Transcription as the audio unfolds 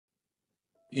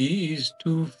He is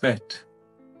too fat.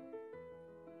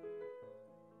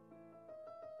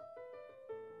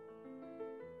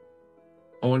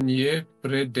 On je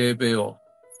predebeo.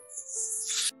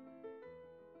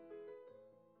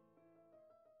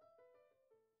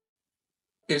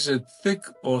 Is it thick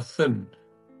or thin?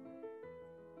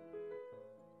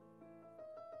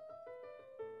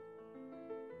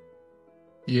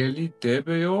 Je li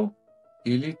debeo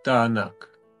ili tanak?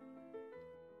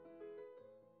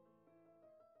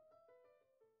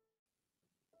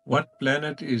 What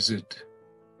planet is it?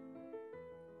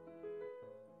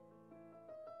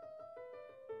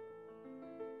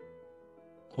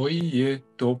 Koji je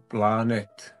to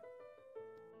planet?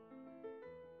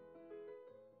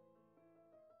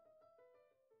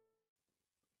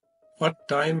 What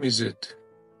time is it?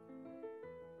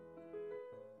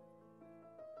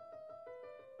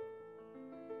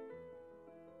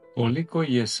 Koliko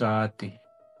je sati?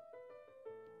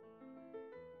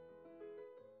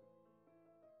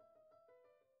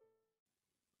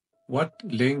 What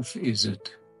length is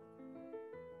it?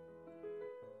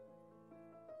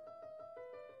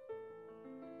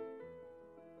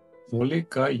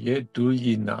 Kolika je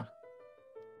duljina?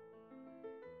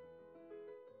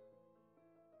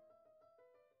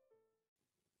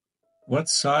 What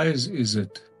size is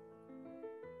it?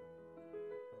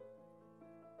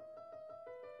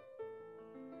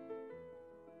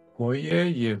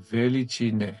 Koje je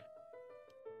veličine?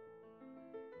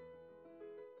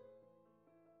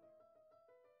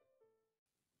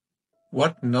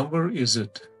 What number is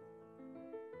it?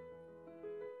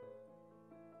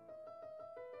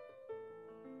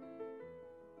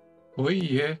 Koji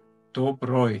je to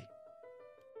broj?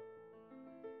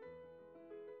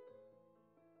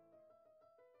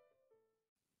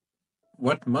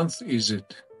 What month is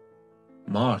it?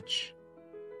 March.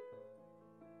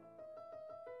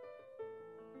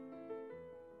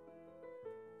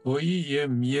 Koji je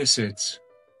mjesec?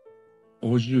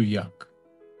 Ožujak.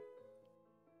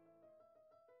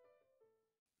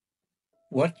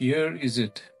 What year is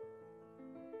it?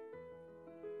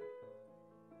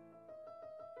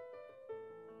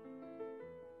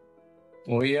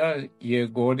 Koja je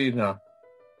godina?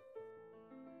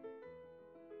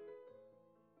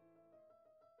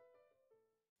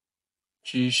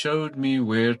 She showed me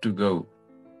where to go.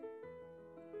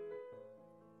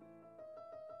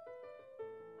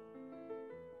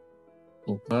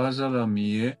 Pokazala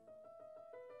mi je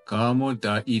kamo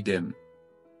da idem.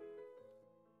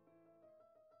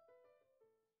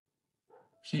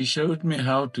 She showed me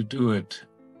how to do it.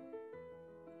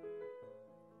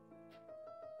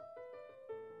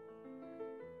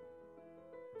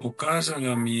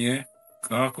 Pokazala mi je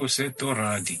kako se to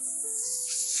radi.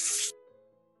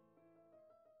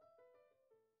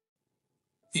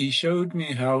 He showed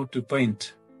me how to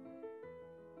paint.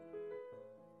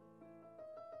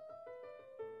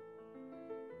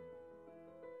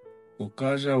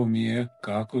 Pokazao mi je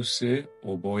kako se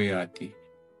obojati.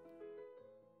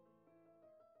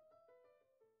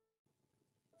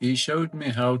 He showed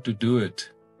me how to do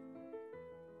it.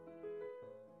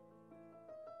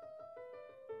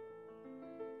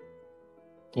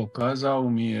 Pokazao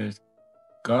mi je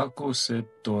kako se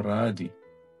to radi.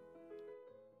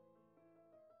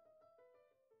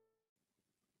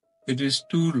 It is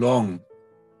too long.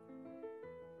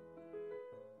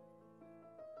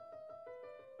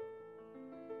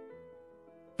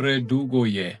 Predugo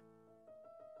je.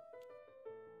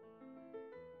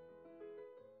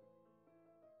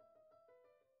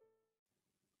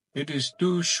 It is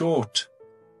too short.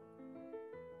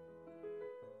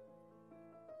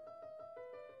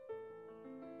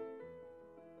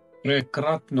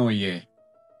 Prekratno je.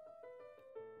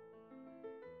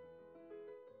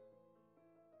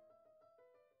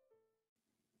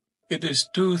 It is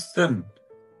too thin.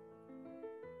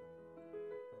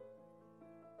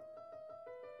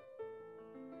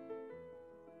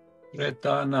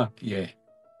 Pretanak je.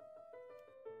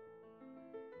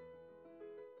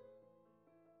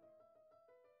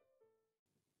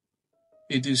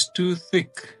 It is too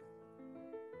thick.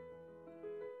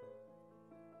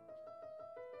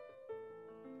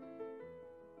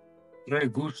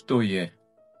 Pregusto je.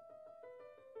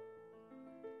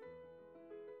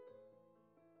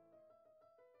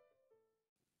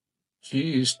 She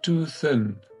is too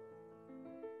thin.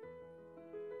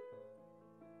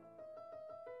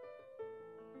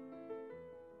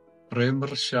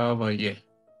 Premršava je.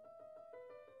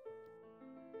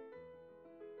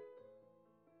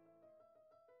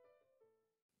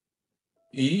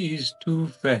 He is too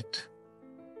fat.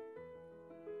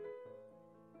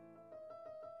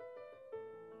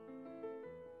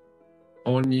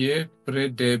 On je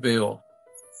predebeo.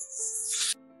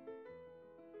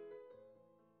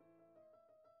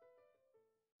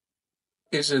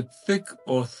 Is it thick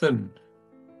or thin?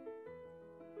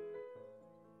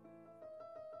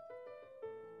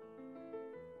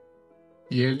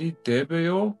 Je li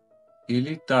debelo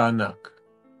ili tanak?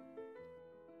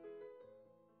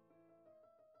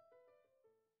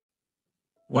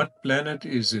 What planet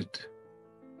is it?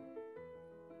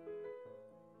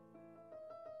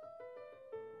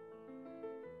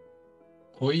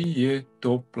 Koji je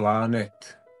to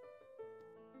planet?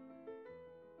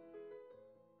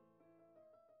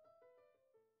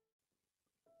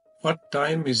 What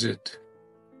time is it?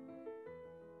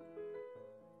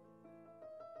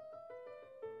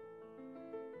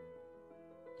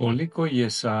 Koliko je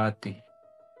sati?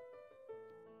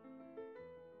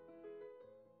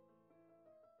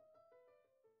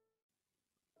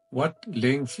 What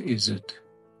length is it?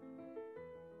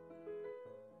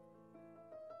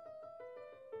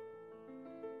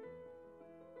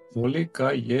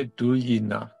 Kolika je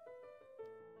duljina?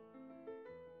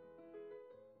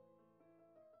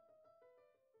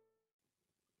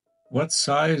 What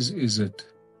size is it?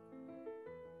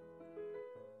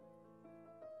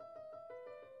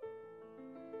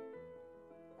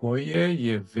 Koje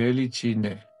je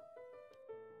veličine?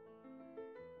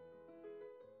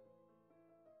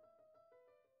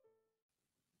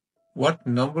 What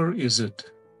number is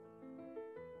it?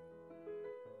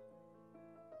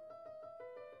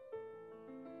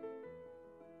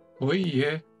 Koji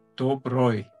je to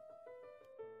broj?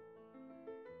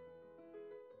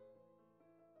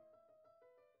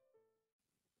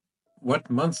 What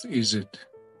month is it?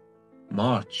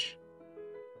 March.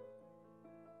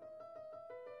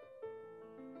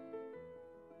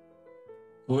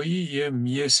 Koji je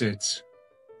mjesec?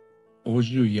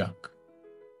 Ožujak.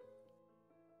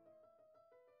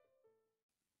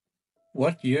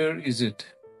 What year is it?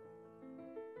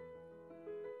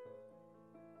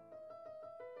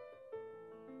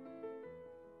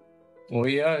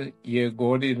 Koja je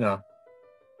godina?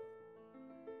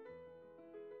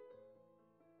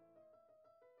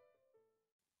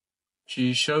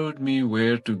 She showed me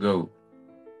where to go.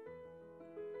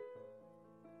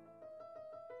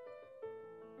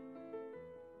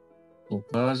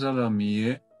 Pokazala mi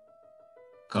je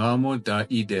kamo da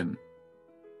idem.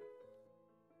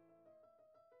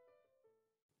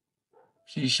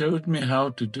 She showed me how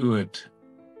to do it.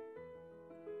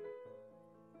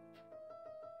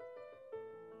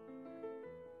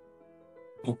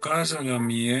 Pokazala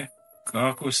mi je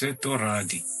kako se to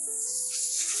radi.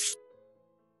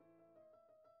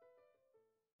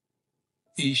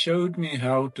 He showed me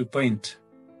how to paint.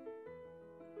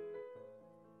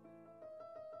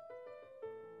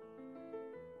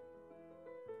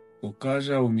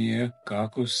 Pokazao mi je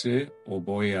kako se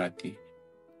obojati.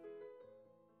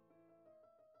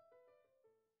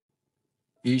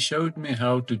 He showed me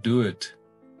how to do it.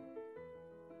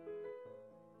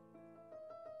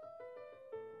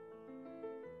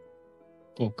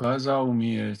 Pokazao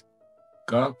mi je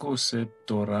kako se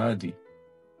to radi.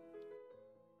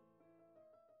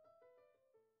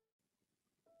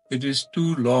 It is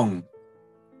too long.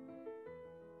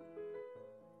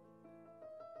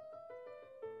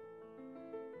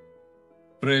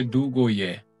 Predugo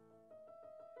je.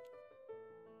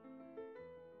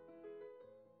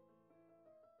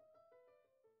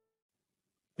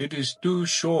 It is too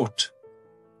short.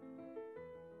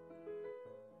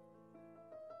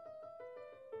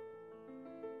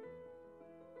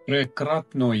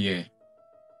 Prekratno je.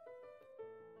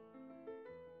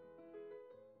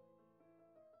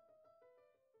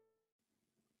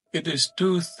 It is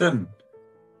too thin.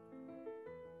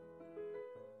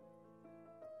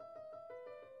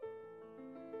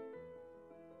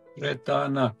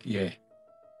 Pretanak je.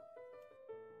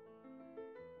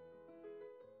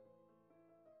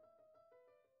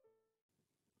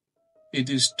 It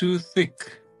is too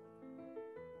thick.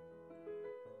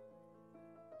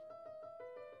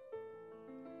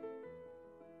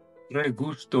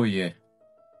 Pregusto je.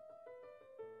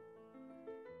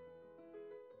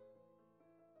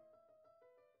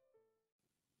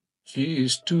 She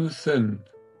is too thin.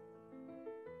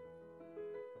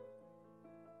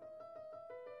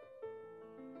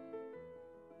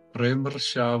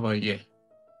 Premršava je.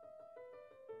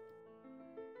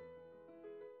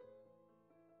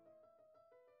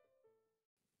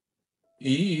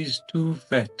 He is too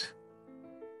fat.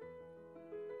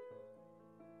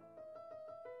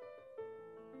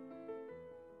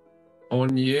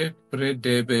 On je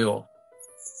predebeo.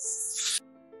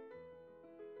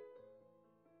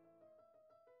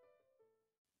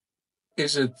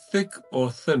 Is it thick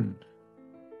or thin?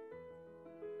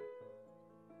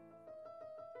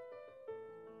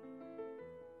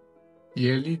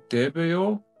 Je li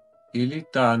debeo ili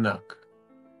tanak?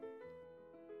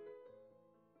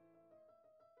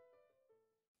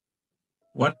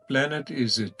 What planet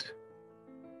is it?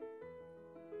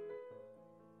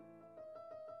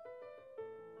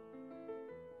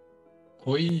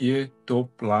 Koji je to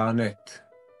planet?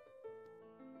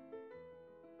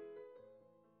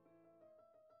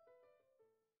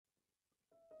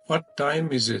 What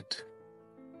time is it?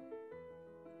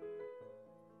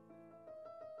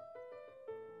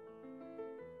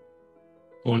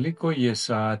 Koliko je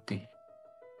sati?